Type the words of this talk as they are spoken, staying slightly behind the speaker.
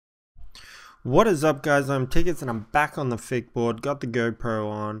What is up, guys? I'm Tickets and I'm back on the Fiik board. Got the GoPro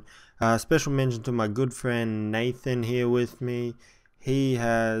on. Special mention to my good friend Nathan here with me. He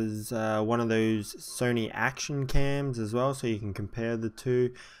has one of those Sony action cams as well, so you can compare the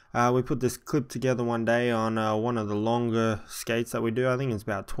two. We put this clip together one day on one of the longer skates that we do. I think it's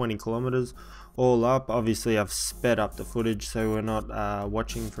about 20 kilometers all up. Obviously I've sped up the footage so we're not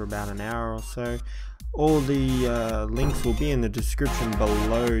watching for about an hour or so. All the links will be in the description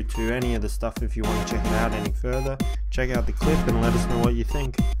below to any of the stuff if you want to check it out any further. Check out the clip and let us know what you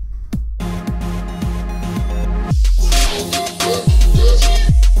think.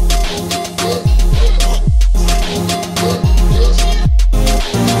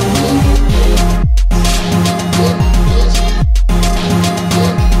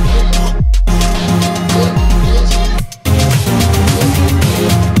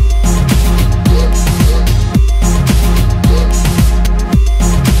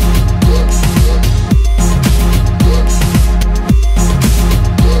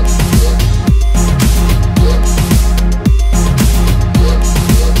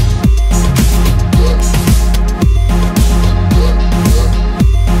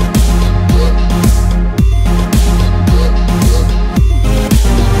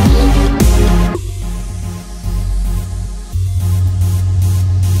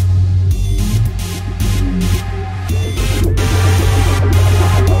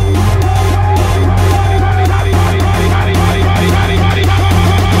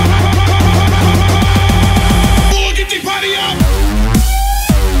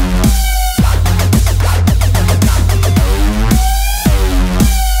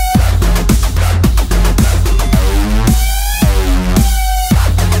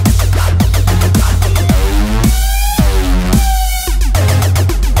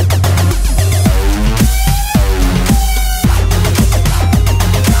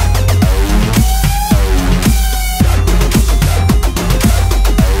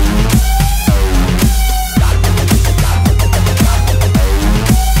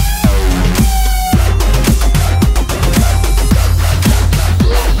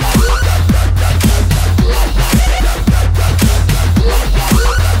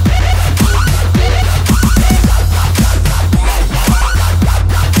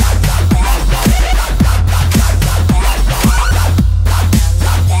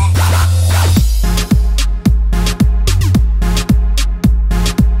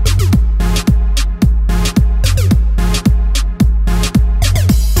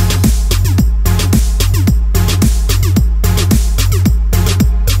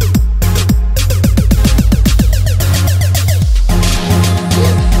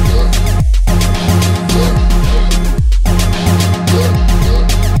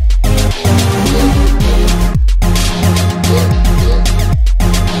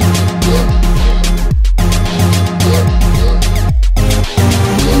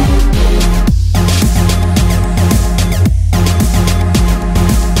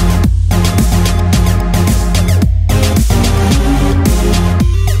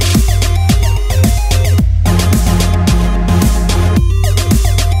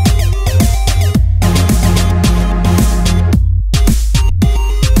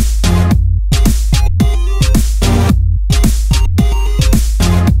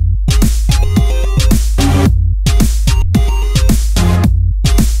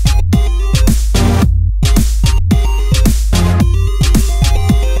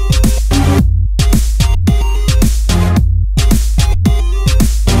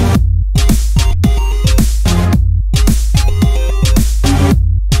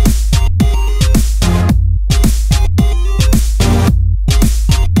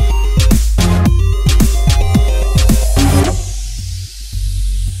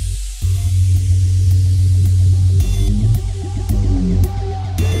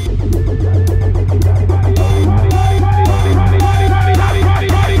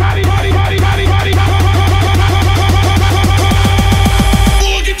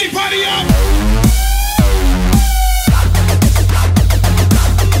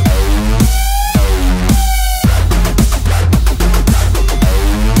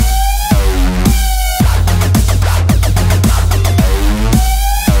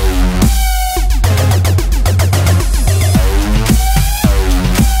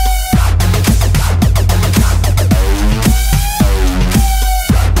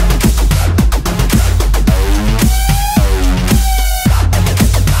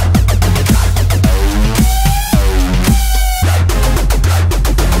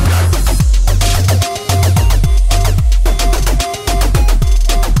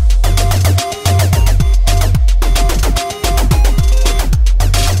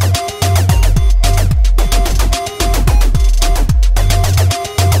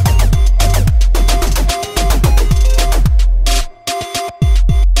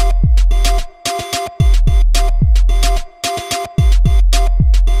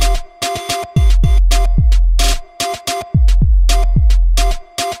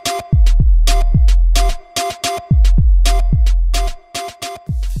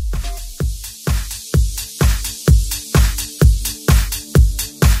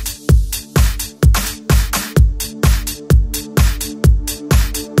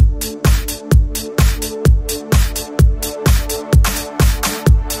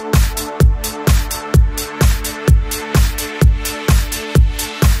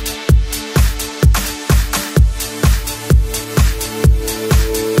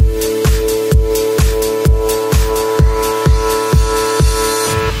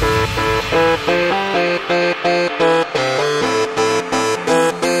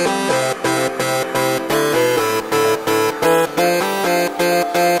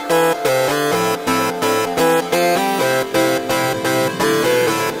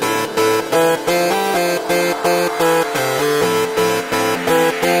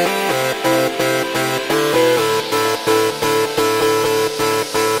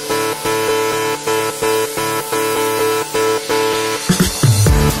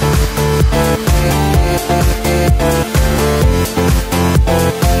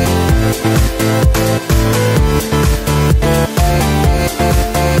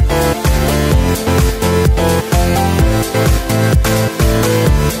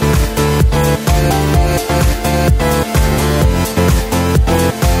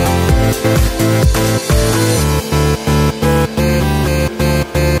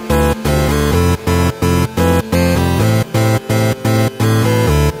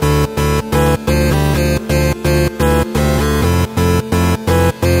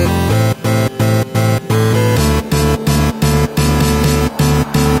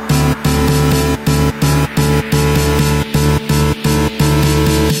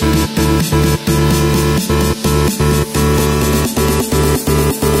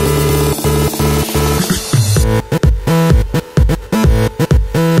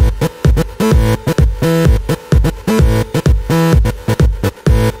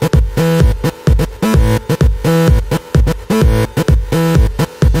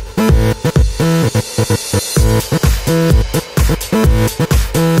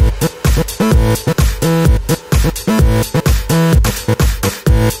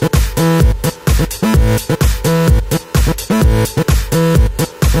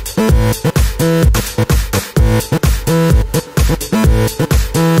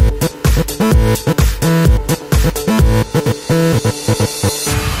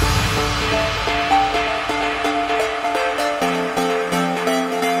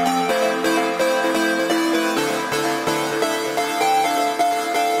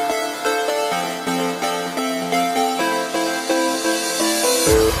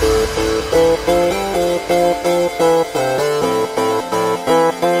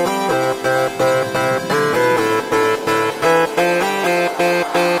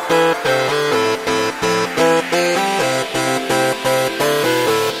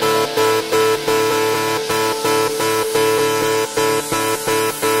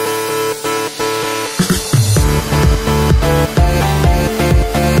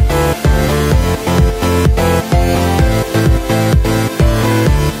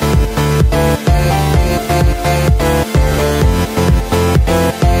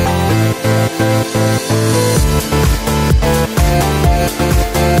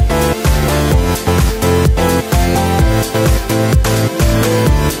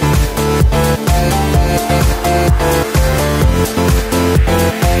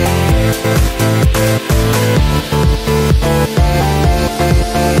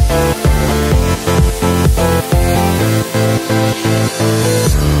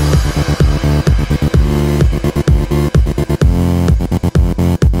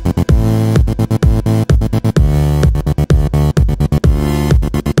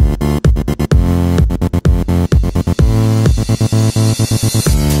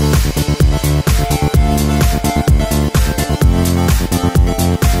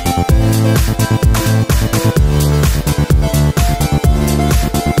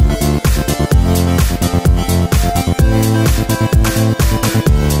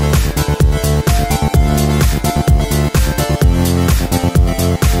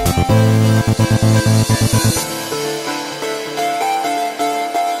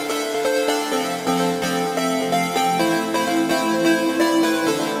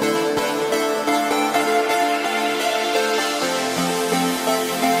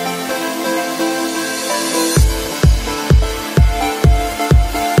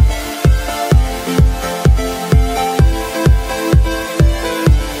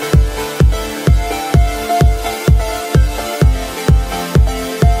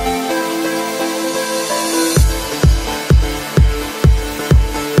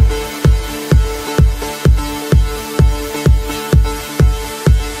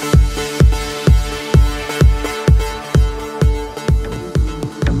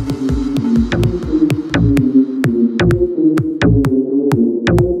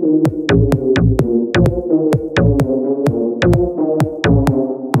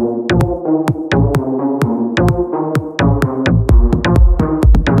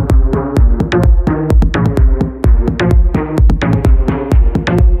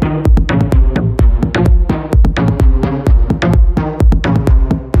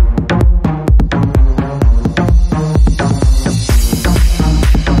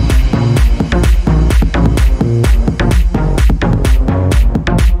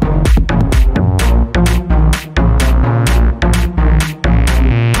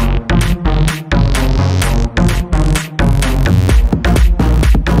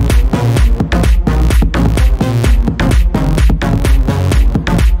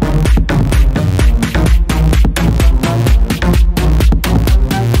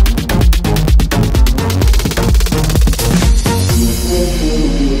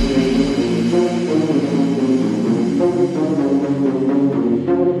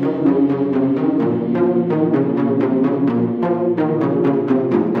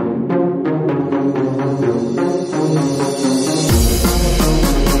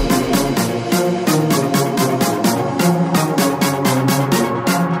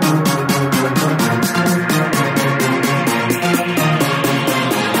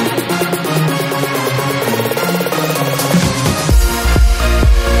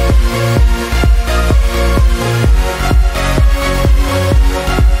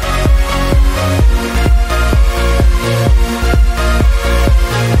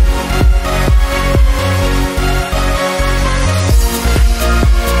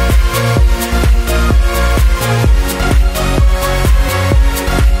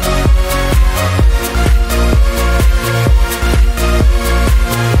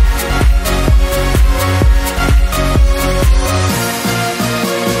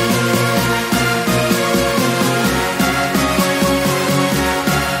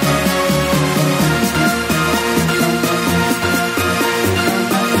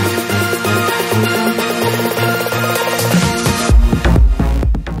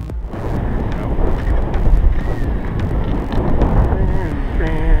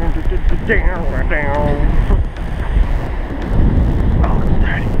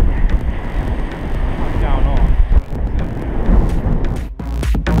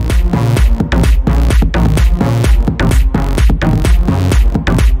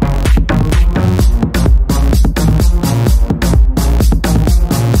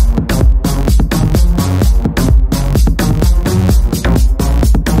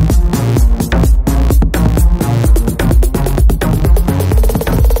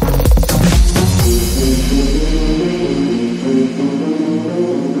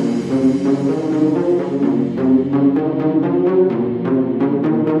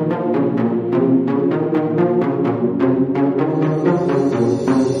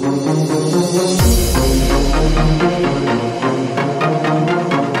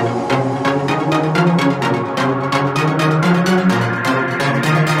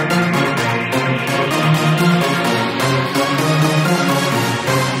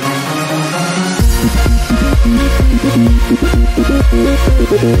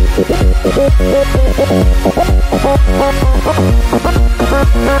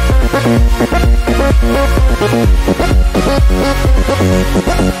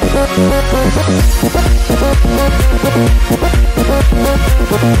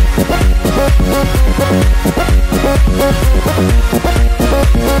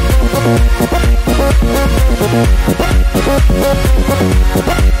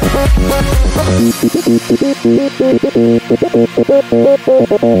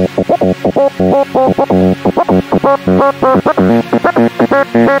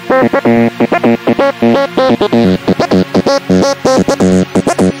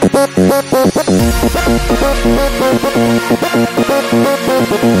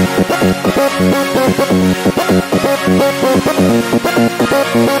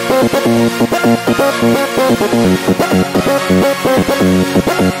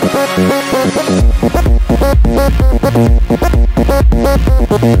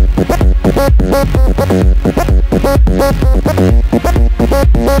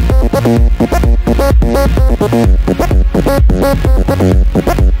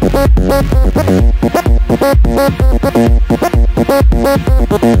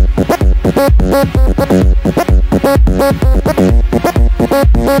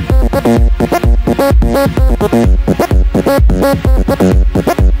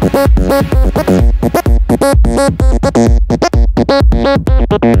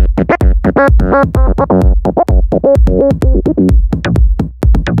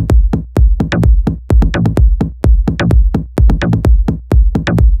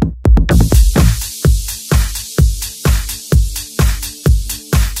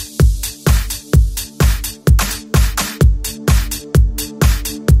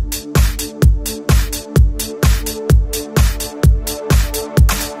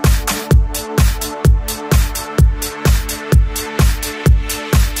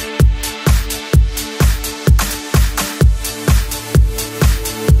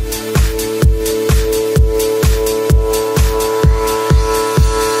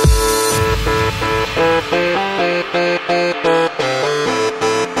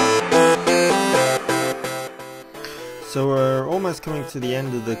 So we're almost coming to the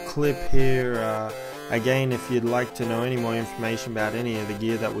end of the clip here. Again, if you'd like to know any more information about any of the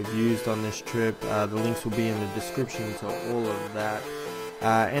gear that we've used on this trip, the links will be in the description to all of that.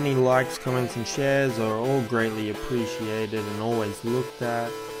 Any likes, comments and shares are all greatly appreciated and always looked at.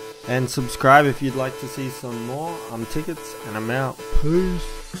 And subscribe if you'd like to see some more. I'm Tickets and I'm out. Peace.